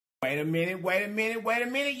Wait a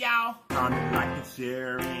minute, y'all. Comment, like, and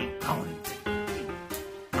share, and comment.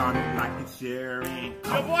 Comment, like, and share, and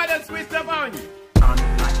Your boy done switched up on you.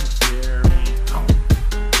 comment, like, and share, and comment.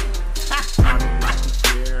 Comment, like, and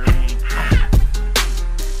share, and comment.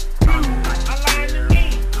 Comment, like, I'm and lying to share,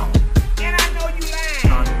 me. and comment. And I know you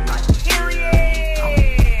lying. Comment, like, and share,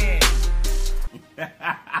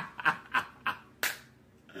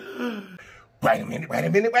 Period. Wait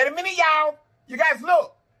a minute, y'all. You guys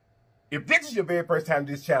look. If this is your very first time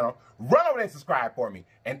to this channel, run over there and subscribe for me.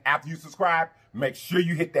 And after you subscribe, make sure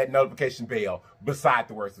you hit that notification bell beside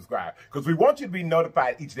the word subscribe. Because we want you to be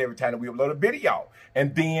notified each and every time that we upload a video.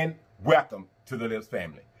 And then, welcome to the LIFELINE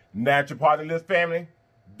family. Now that you're part of the LIFELINE family,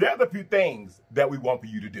 there's a few things that we want for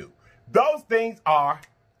you to do. Those things are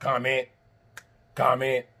comment,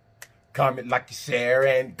 like you share,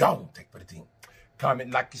 and go take for the team.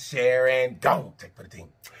 Comment, like you share, and go take for the team.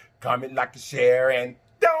 Comment, like you share, and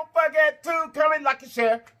don't forget to comment, like, and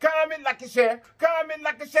share. Comment, like, and share. Comment,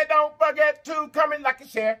 like, and share. Don't forget to comment, like, and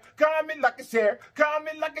share. Comment, like, and share.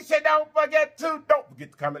 Comment, like, and share. Don't forget to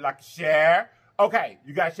comment, like, and share. Okay,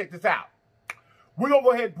 you guys check this out. We're going to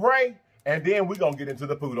go ahead and pray, and then we're going to get into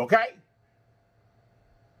the food, okay?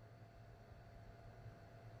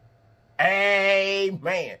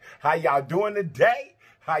 Amen. How y'all doing today?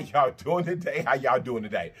 How y'all doing today?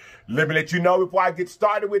 Let me let you know before I get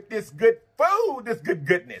started with this good food, this good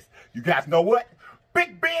goodness. You guys know what?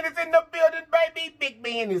 Big Ben is in the building, baby. Big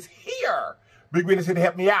Ben is here. Big Ben is here to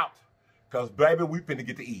help me out. Because, baby, we finna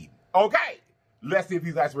get to eat. Okay, let's see if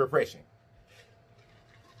he's nice and refreshing.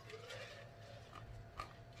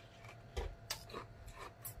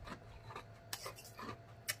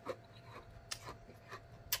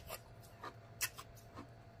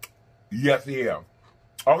 Yes, he is.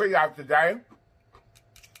 Okay, guys, today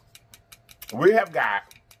we have got,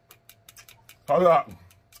 hold up,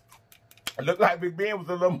 it looked like Big Ben was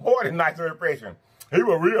a little more than nice and refreshing. He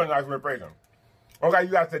was real nice and refreshing. Okay,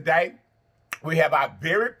 you guys, today we have our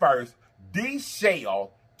very first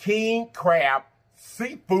Deshelled king crab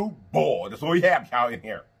seafood boil. That's what we have, y'all, in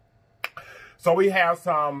here. So we have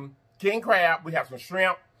some king crab, we have some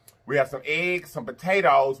shrimp, we have some eggs, some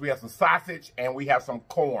potatoes, we have some sausage, and we have some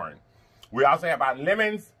corn. We also have our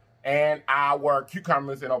lemons and our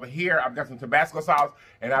cucumbers. And over here, I've got some Tabasco sauce.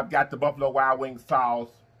 And I've got the Buffalo Wild Wings sauce.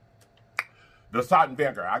 The salt and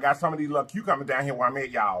vinegar. I got some of these little cucumbers down here where I'm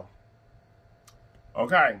at, y'all.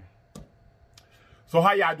 Okay. So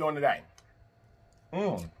how y'all doing today?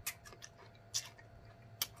 Bro.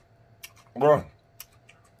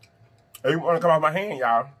 It want to come off my hand,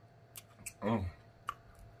 y'all.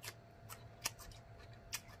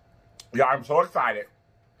 Y'all, I'm so excited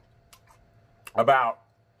about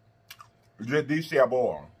this Deshelled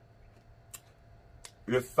boil.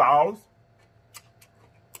 This sauce.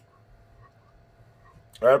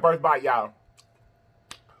 First bite, y'all.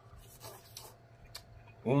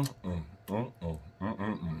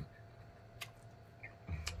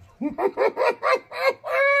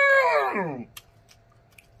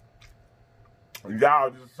 Y'all,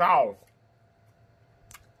 this sauce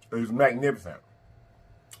is magnificent.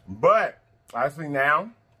 But I see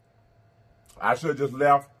now, I should have just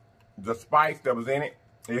left the spice that was in it.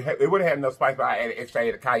 It would have had enough spice, but I added extra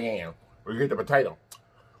of cayenne. We get the potato.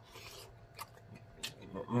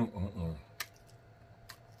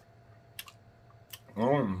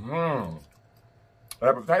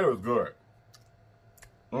 That potato is good.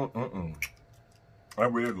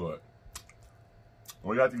 That really good.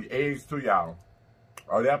 We got these eggs too, y'all.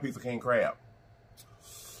 Oh, that piece of king crab.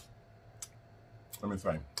 Let me see.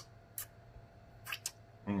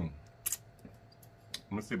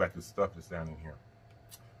 Let me see about this stuff that's down in here.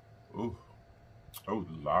 Ooh. Oh,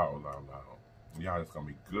 Lord. Y'all, this is going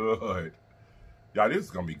to be good. Y'all, this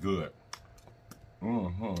is going to be good.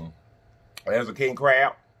 There's a king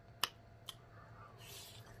crab.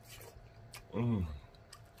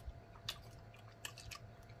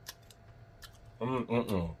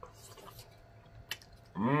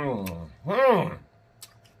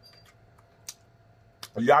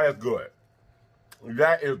 Y'all, that's good.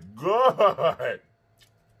 That is good.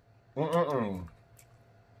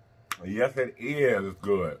 Yes, it is. It's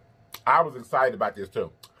good. I was excited about this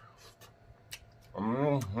too.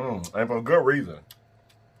 And for a good reason.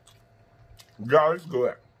 Y'all, it's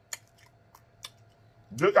good.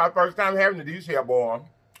 This is our first time having the Deshelled boil.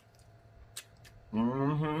 I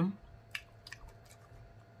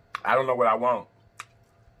don't know what I want.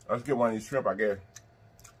 Let's get one of these shrimp, I guess.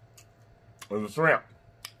 There's a shrimp.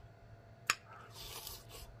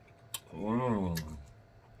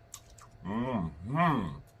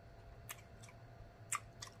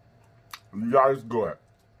 Y'all, it's good.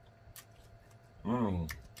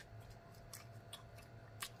 Mmm.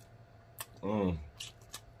 Mmm.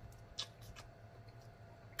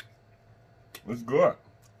 It's good.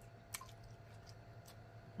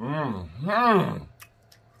 Mmm. Mmm.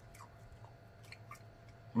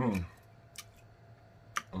 Mmm.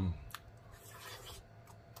 Mmm.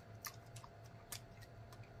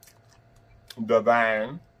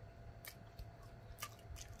 Divine.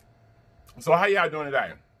 So how y'all doing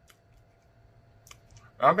today?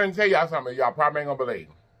 I'm gonna tell y'all something y'all probably ain't gonna believe.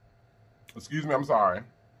 Excuse me, I'm sorry.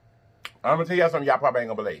 I'm gonna tell y'all something y'all probably ain't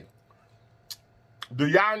gonna believe. Do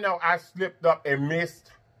y'all know I slipped up and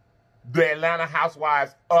missed the Atlanta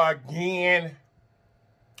Housewives again?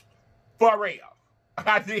 For real.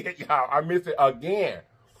 I did, y'all. I missed it again.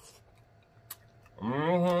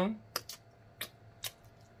 Mm-hmm.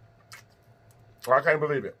 I can't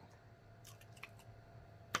believe it.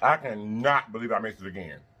 I cannot believe I missed it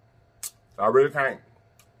again. I really can't.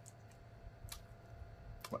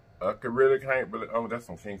 I really can't believe. Oh, that's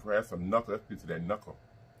some king crab. That's some knuckle. That's a piece of that knuckle.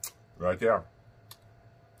 Right there.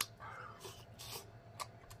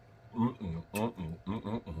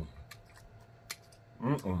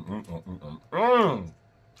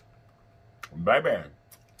 Baby.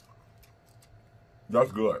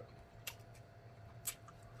 That's good.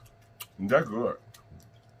 That's good.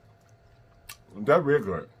 That's real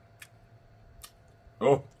good.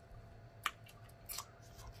 Oh.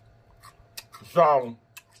 So,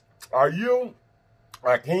 are you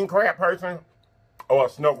a king crab person or a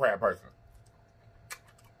snow crab person?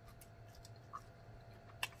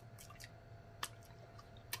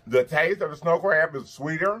 The taste of the snow crab is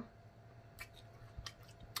sweeter,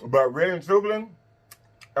 but really and truly,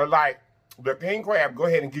 like the king crab, go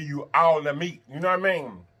ahead and give you all the meat. You know what I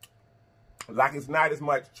mean? Like it's not as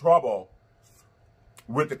much trouble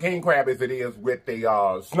with the king crab as it is with the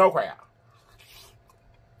snow crab.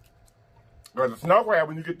 Because the snow crab,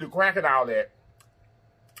 when you get through cracking all that,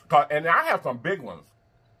 and I have some big ones.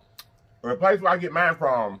 The place where I get mine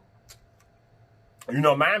from, you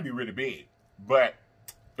know, mine be really big, but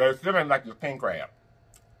they're still ain't like the king crab.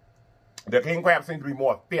 The king crab seems to be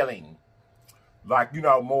more filling, like, you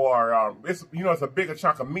know, more. It's, you know, it's a bigger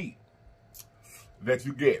chunk of meat that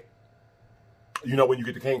you get. You know, when you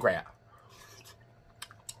get the king crab.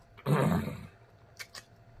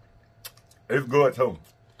 It's good too.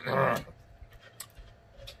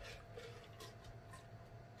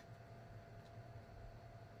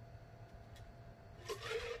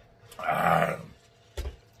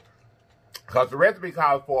 Because the recipe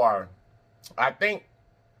calls for, I think,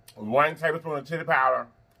 1 tablespoon of chili powder,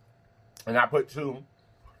 and I put 2.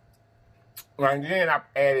 And then I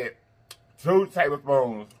added 2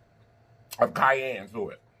 tablespoons of cayenne to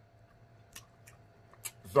it.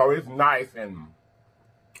 So it's nice and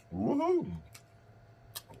woohoo.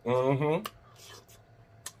 Mm-hmm.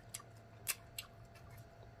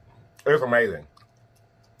 It's amazing.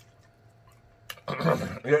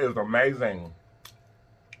 It is amazing.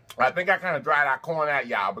 I think I kind of dried our corn out,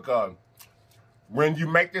 y'all, because when you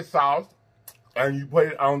make this sauce and you put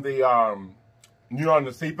it on the, you know, on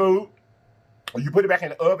the seafood, you put it back in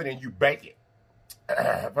the oven and you bake it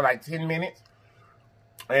for like 10 minutes.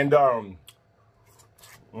 And, no,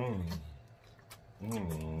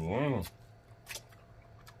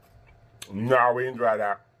 we didn't dry it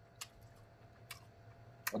out.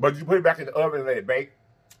 But you put it back in the oven and let it bake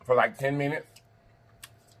for like 10 minutes.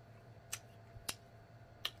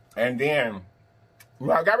 And then,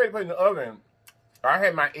 when I got ready to put it in the oven, I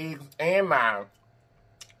had my eggs and my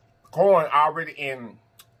corn already in,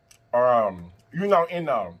 you know, in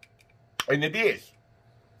the dish.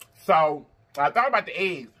 So, I thought about the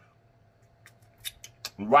eggs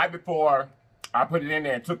right before I put it in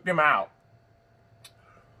there and took them out.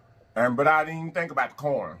 But I didn't even think about the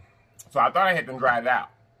corn. So I thought I had them dried out,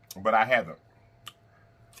 but I haven't.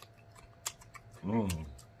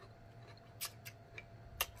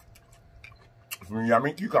 Some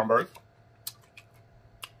yummy cucumbers.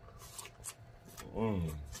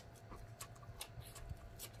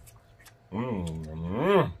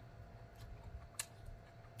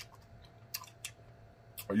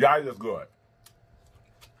 Y'all just good.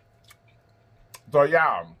 So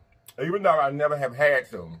y'all, even though I never have had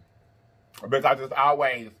to, because it's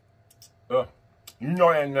always, you know,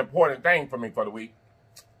 an important thing for me for the week,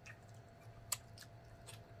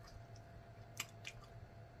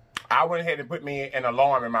 I went ahead and put me an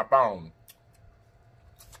alarm in my phone.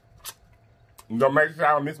 I'm gonna make sure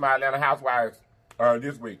I don't miss my Atlanta Housewives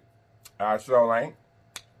this week. I sure ain't.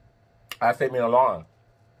 I set me an alarm.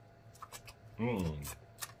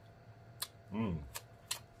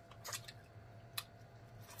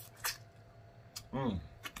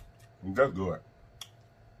 That's good.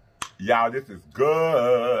 Y'all, this is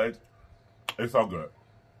good. It's so good.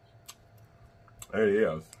 It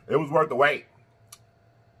is. It was worth the wait.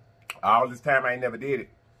 All this time I ain't never did it.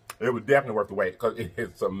 It was definitely worth the wait because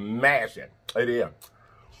it's smashing. It is.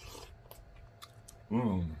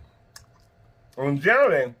 And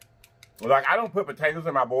generally, like I don't put potatoes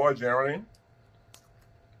in my bowl generally,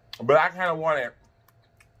 but I kind of wanted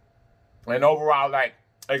an overall like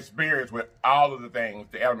experience with all of the things,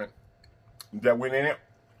 the elements that went in it.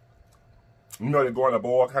 You know, they go in the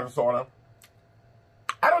bowl kind of sort of.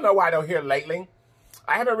 I don't know why though here lately.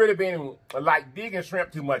 I haven't really been like digging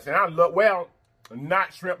shrimp too much, and I look well,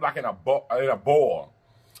 not shrimp like in a bowl,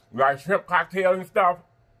 like shrimp cocktail and stuff.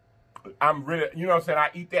 I'm really, you know what I'm saying,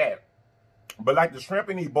 I eat that. But like the shrimp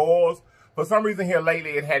in these bowls, for some reason here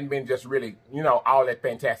lately, it hadn't been just really, you know, all that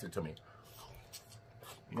fantastic to me.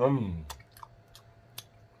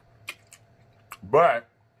 But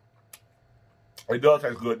it does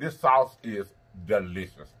taste good. This sauce is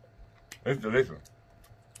delicious. It's delicious.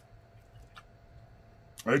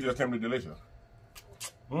 It's just simply delicious.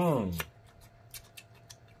 Y'all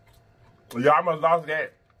must lost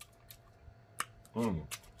that.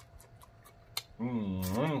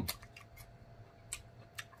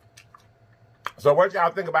 So what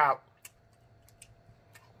y'all think about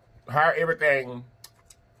how everything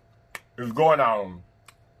is going on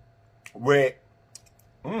with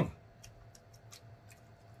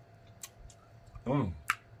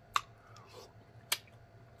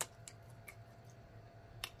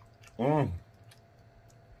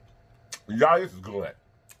Y'all, this is good.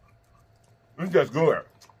 It's just good.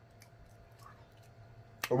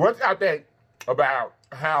 What y'all think about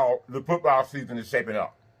how the football season is shaping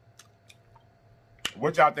up?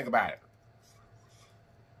 What y'all think about it?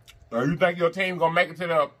 You think your team gonna make it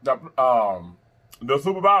to the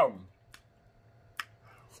Super Bowl?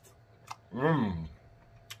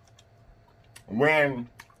 When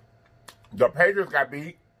the Patriots got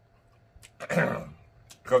beat,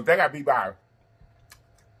 because they got beat by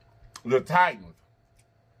the Titans.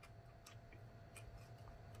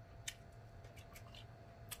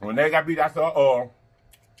 When they got beat, I said,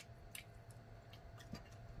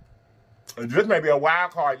 this may be a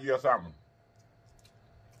wild card year or something.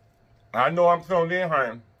 I know I'm tuned in,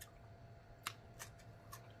 honey.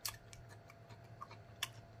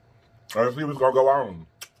 Let's see what's going to go on.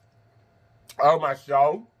 Oh, my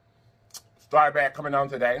show started back coming on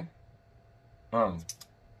today.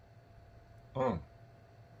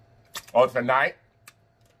 Tonight,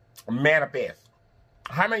 Manifest.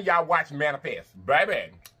 How many of y'all watch Manifest?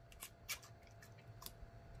 Baby.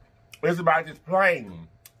 It's about this plane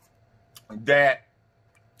that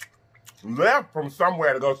left from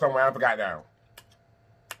somewhere to go somewhere. I forgot now.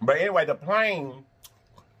 But anyway, the plane,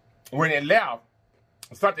 when it left,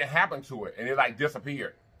 something happened to it and it like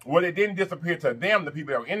disappeared. Well, it didn't disappear to them, the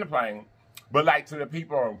people that were in the plane, but like to the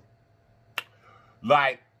people,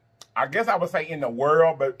 like, I guess I would say in the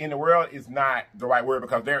world, but in the world is not the right word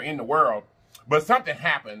because they're in the world. But something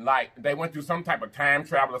happened, like they went through some type of time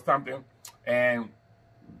travel or something, and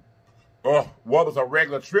what was a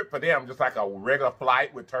regular trip for them, just like a regular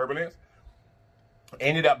flight with turbulence,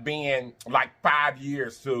 ended up being like 5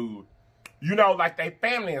 years to, you know, like they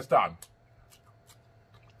family and stuff.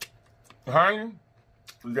 Honey,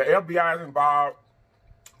 the FBI is involved.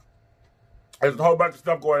 There's a whole bunch of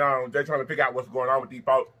stuff going on. They're trying to figure out what's going on with these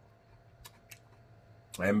folks.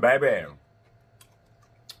 And baby,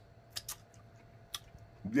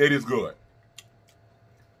 it is good.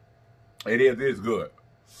 It is good.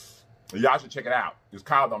 Y'all should check it out. It's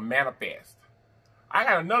called The Manifest. I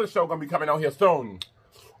got another show gonna be coming on here soon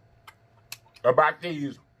about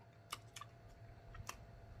these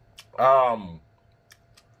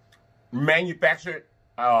manufactured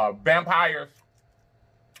vampires.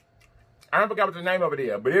 I don't forget what the name of it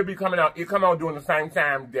is, but it'll be coming out. It come on during the same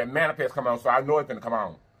time that Manifest come on, so I know it's gonna come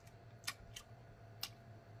on.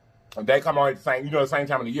 And they come on at the same, you know, the same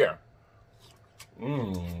time of the year.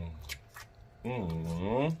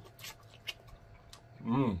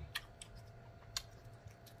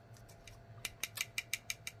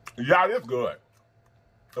 Y'all, this good.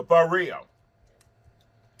 For real.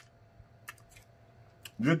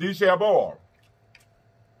 This Deshelled boil.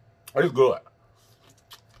 It's good.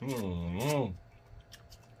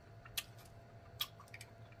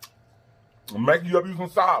 Make you up you some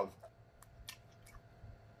sauce.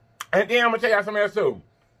 And then I'm gonna tell y'all something else too.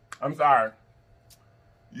 I'm sorry.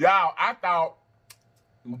 Y'all, I thought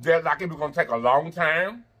that like it was gonna take a long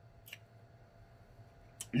time.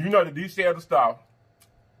 You know, to deshell the stuff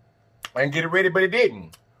and get it ready, but it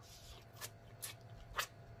didn't.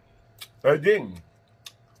 It didn't.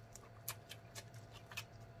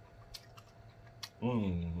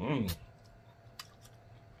 This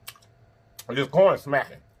corn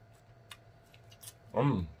smacking.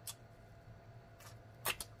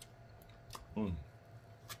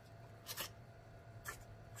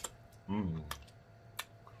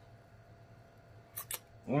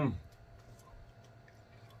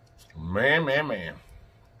 Man,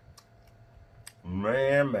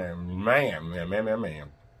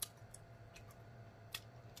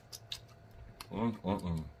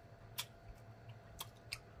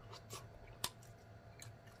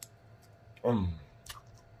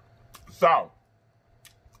 So,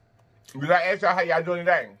 did I ask y'all how y'all doing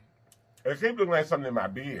today? It keeps looking like something in my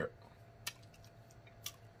beard.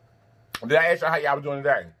 Did I ask y'all how y'all was doing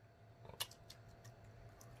today?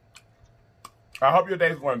 I hope your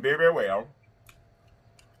day's going very, very well.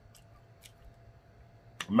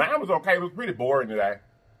 Mine was okay. It was pretty boring today.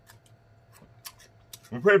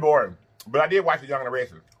 It was pretty boring. But I did watch The Young and the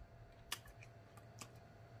Restless.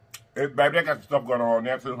 Baby, they got some stuff going on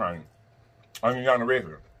there too, honey. On The Young and the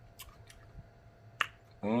Restless.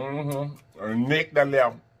 And Nick that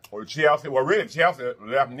left, or Chelsea. Well, really, Chelsea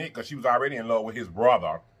left Nick because she was already in love with his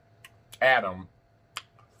brother, Adam.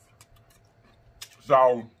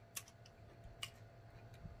 So,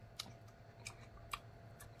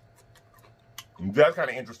 that's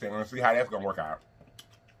kind of interesting. Let's see how that's going to work out.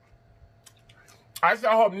 I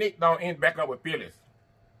sure hope Nick don't end back up with Phyllis.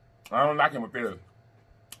 I don't like him with Phyllis.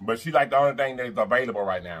 But she like the only thing that is available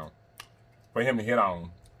right now for him to hit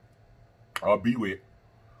on or be with.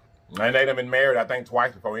 And they've been married, I think,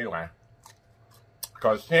 twice before anyway.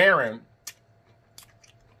 Because Sharon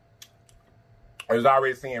is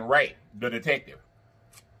already seeing Ray, the detective.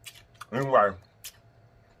 Anyway.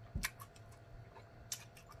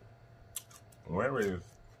 Where is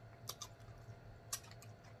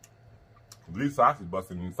these sausage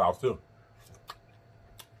busting in the sauce too?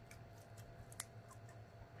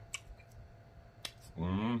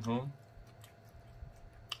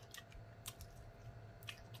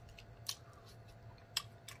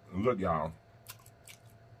 Look, y'all.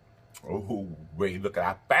 Oh, wait, look,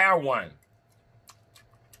 I found one.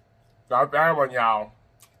 I found one, y'all.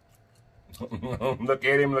 Look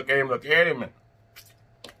at him, look at him, look at him.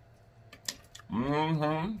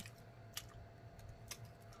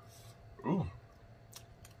 Ooh.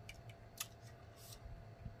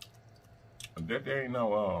 That there ain't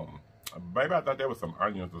no, baby, I thought there was some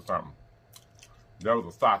onions or something. That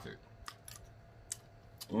was a sausage.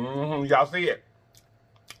 Y'all see it?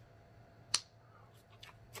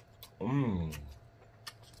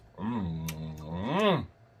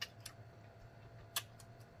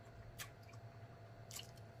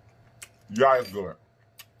 Yeah, it's good.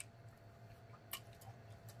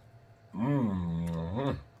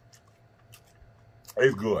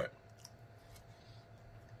 It's good.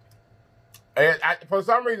 And for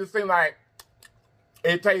some reason, it seems like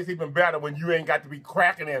it tastes even better when you ain't got to be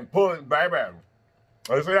cracking and pulling, baby.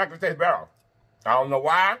 It seems like it tastes better. I don't know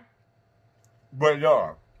why, but it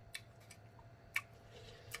does.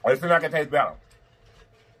 It seems like it tastes better.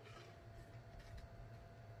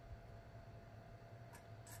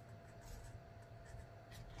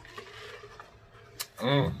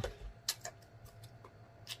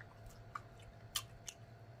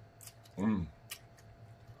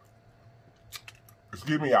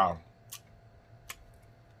 Excuse me, y'all.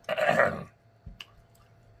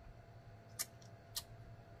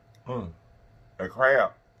 That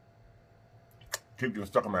crab keep getting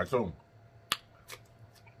stuck in my tooth.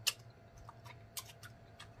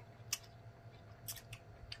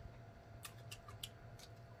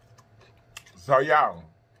 So, y'all,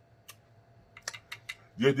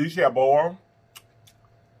 your dish here boil.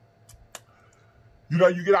 You know,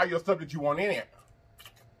 you get all your stuff that you want in it.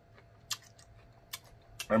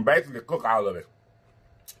 And basically cook all of it.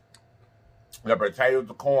 The potatoes,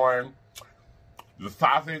 the corn, the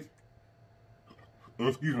sausage.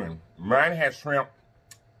 Excuse me. Mine has shrimp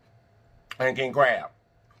and king crab.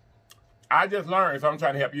 I just learned, so I'm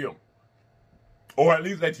trying to help you. Or at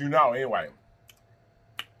least let you know anyway.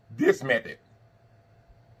 This method.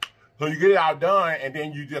 So you get it all done, and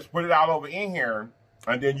then you just put it all over in here,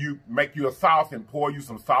 and then you make you a sauce and pour you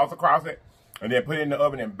some sauce across it, and then put it in the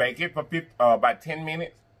oven and bake it for about 10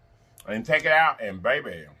 minutes, and take it out, and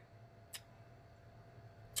baby.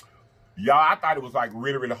 Y'all, I thought it was like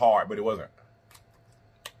really, really hard, but it wasn't.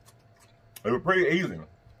 It was pretty easy.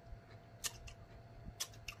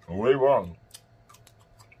 Really wrong.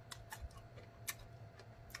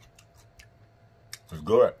 It's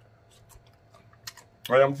good.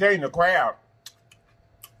 And I'm telling you, the crab,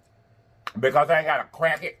 because I ain't got to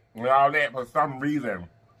crack it and all that, for some reason,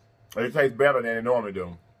 it tastes better than it normally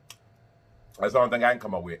do. That's the only thing I can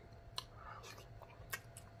come up with.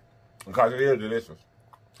 Because it is delicious.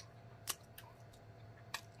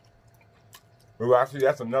 Well, actually,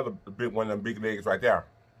 that's another big one of them big legs right there.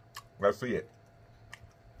 Let's see it.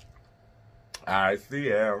 I see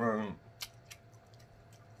it.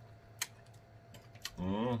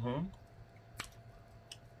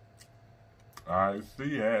 I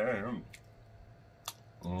see it.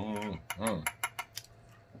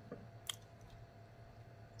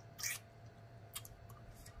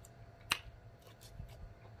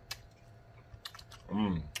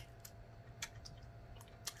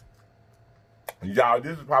 Y'all,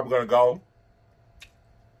 this is probably gonna go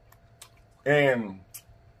in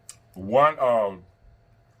one of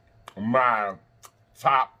my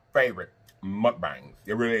top favorite mukbangs.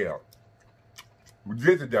 It really is.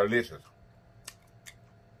 This is delicious.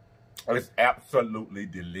 It's absolutely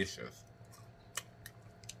delicious.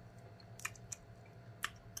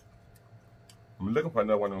 I'm looking for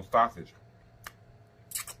another one of them sausage.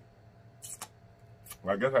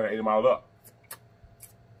 I guess I ate them all up.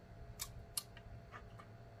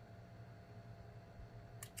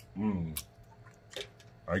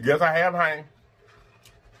 I guess I have, honey.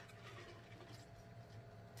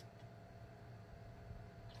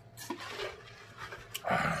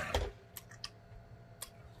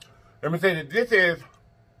 Let me say that this is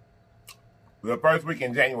the first week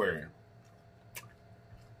in January.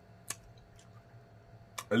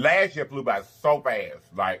 Last year flew by so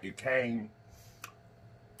fast. Like, it came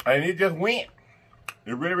and it just went.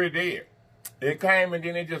 It really, really did. It came and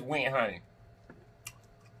then it just went, honey.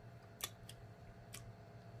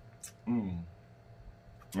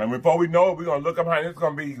 And before we know it, we're going to look up, honey, it's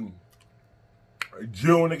going to be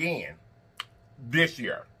June again this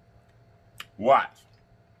year. Watch.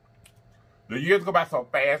 The years go by so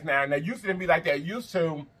fast now, and they used to be like that. Used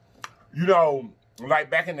to, you know, like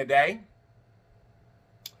back in the day.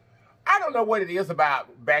 I don't know what it is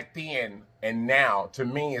about back then and now. To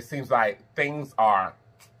me, it seems like things go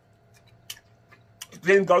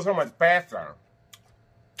so much faster.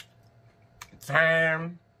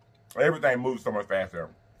 Time, everything moves so much faster.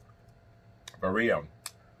 For real.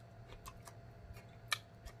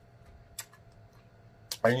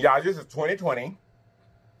 And y'all, this is 2020.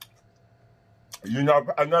 You know,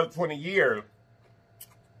 another 20 years,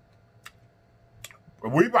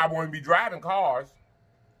 we probably won't be driving cars.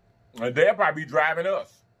 And they'll probably be driving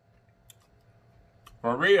us.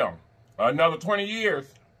 For real. Another 20 years,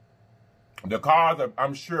 the cars,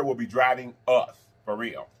 I'm sure, will be driving us. For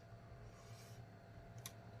real.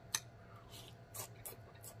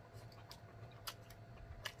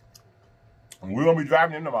 And we're going to be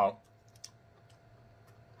driving them tomorrow.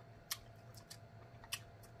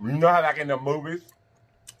 You know how, like in the movies,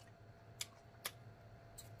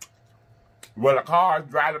 where the cars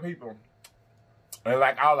drive the people, and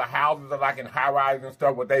like all the houses are like in high rises and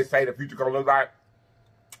stuff, what they say the future gonna look like.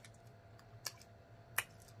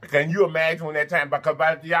 Can you imagine when that time? Because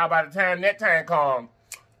by the time that time comes,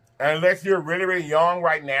 unless you're really, really young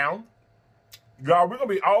right now, y'all, we're gonna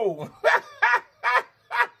be old.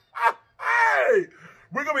 Hey,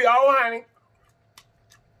 we're gonna be old, honey.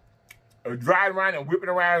 Driving around and whipping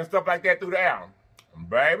around and stuff like that through the air.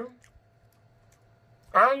 Baby.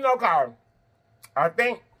 I don't know, Carl. I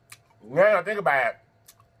think, when I think about it,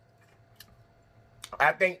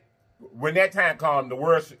 I think when that time comes, the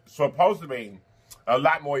world's supposed to be a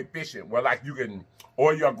lot more efficient. Where like you can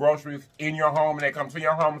order your groceries in your home and they come to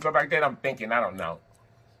your home and stuff like that. I'm thinking, I don't know.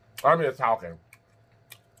 I'm just talking.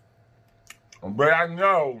 But I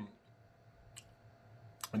know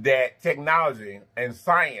that technology and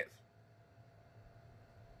science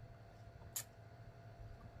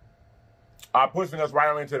are pushing us right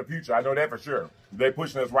on into the future. I know that for sure. They're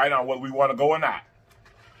pushing us right on whether we want to go or not.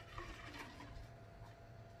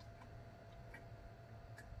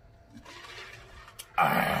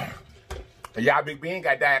 Y'all, Big Ben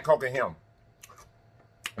got Diet Coke in him.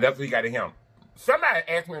 That's what he got in him. Somebody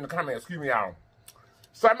asked me in the comments, excuse me, y'all.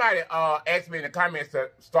 Somebody asked me in the comments to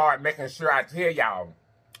start making sure I tell y'all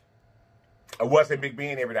what's in Big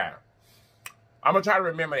Ben every day. I'm going to try to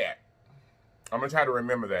remember that. I'm going to try to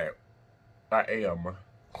remember that. I am.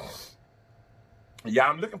 Yeah,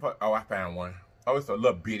 I'm looking for... Oh, I found one. Oh, it's a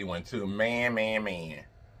little bitty one, too. Man. Let me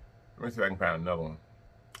see if I can find another one.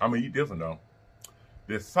 I'm going to eat this one, though.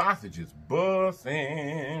 This sausage is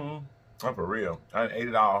busting. I'm for real. I ate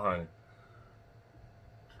it all, honey.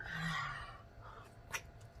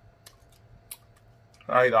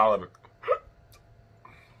 I ate all of it.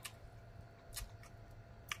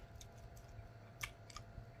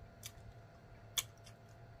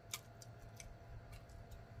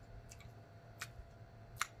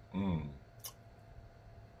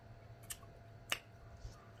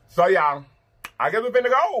 So, y'all, I guess we finna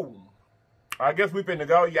go. I guess we finna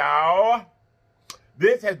go, y'all.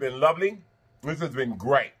 This has been lovely. This has been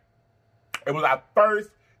great. It was our first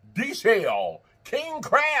Deshelled king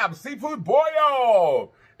crab seafood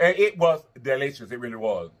boil. And it was delicious. It really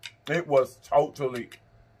was. It was totally...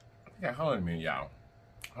 Yeah, hold on a minute, y'all.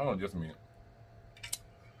 Hold on just a minute.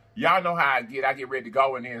 Y'all know how I get. I get ready to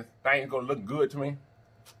go and then things gonna look good to me.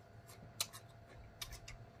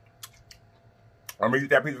 I'm gonna eat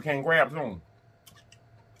that piece of king crab soon.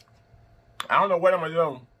 I don't know what I'm gonna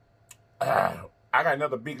do. I got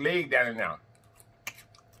another big leg down there now.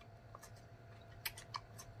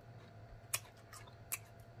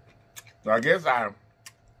 So I guess I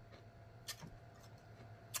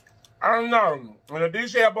don't know. When a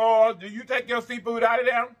Deshelled boil, do you take your seafood out of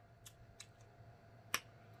there?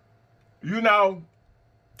 You know,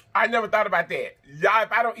 I never thought about that. Y'all,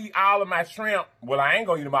 if I don't eat all of my shrimp, well, I ain't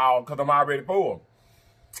gonna eat them all because I'm already full.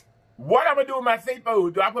 What I'm gonna do with my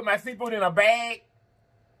seafood? Do I put my seafood in a bag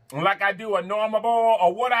like I do a normal boil,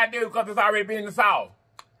 or what I do because it's already been in the sauce?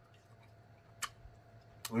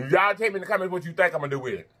 Y'all tell me in the comments what you think I'm gonna do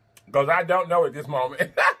with it, because I don't know at this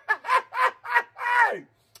moment.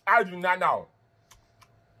 I do not know.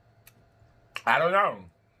 I don't know.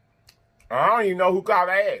 I don't even know who called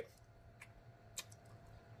the eggs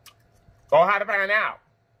or how to find out.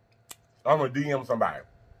 I'm gonna DM somebody.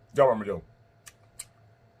 That's what I'm gonna do.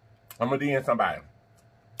 I'm gonna DM somebody.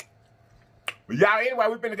 But y'all, anyway,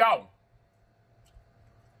 we finna go.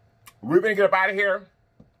 We finna get up out of here.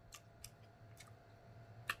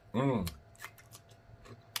 Look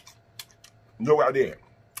what I did.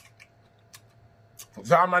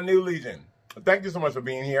 So I'm my new legion. Thank you so much for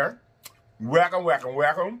being here. Welcome, welcome,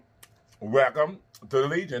 welcome. Welcome to the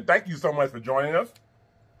Legion. Thank you so much for joining us.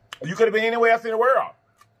 You could have been anywhere else in the world,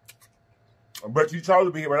 but you chose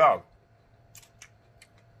to be here with us.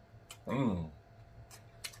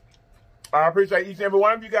 I appreciate each and every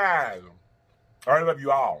one of you guys. I love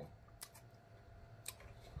you all.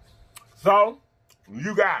 So,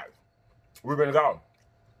 you guys, we're going to go.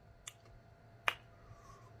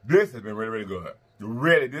 This has been really, really good.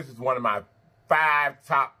 Really, this is one of my 5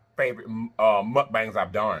 top favorite mukbangs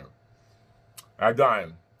I've done.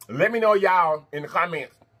 Let me know, y'all, in the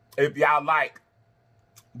comments if y'all like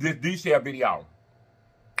this Deshelled video.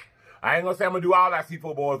 I ain't gonna say I'm gonna do all our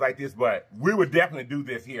seafood boils like this, but we would definitely do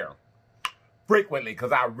this here frequently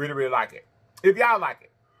because I really, really like it. If y'all like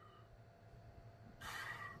it.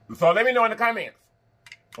 So let me know in the comments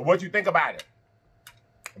what you think about it.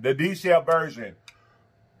 The Deshelled version.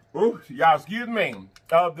 Ooh, y'all, excuse me,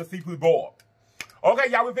 of the seafood boil. Okay,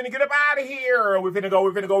 y'all, we finna get up out of here. We finna go,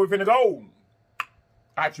 we finna go, we finna go.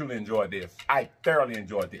 I truly enjoyed this. I thoroughly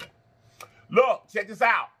enjoyed this. Look, check this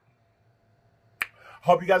out.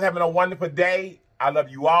 Hope you guys are having a wonderful day. I love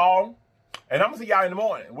you all. And I'm going to see y'all in the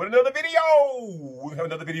morning with another video. We'll have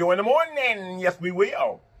another video in the morning. Yes, we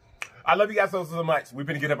will. I love you guys so, so much. We're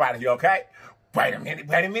going to get up out of here, okay? Wait a minute,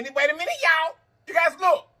 y'all. You guys,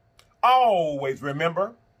 look. Always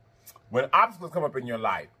remember, when obstacles come up in your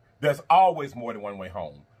life, there's always more than one way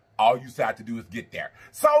home. All you have to do is get there.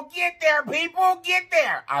 So get there, people. Get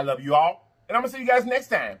there. I love you all. And I'm going to see you guys next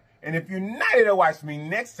time. And if you're not here to watch me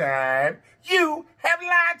next time, you have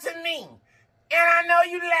lied to me. And I know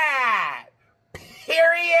you lied.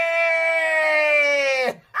 Period.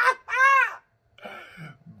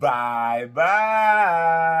 Bye-bye.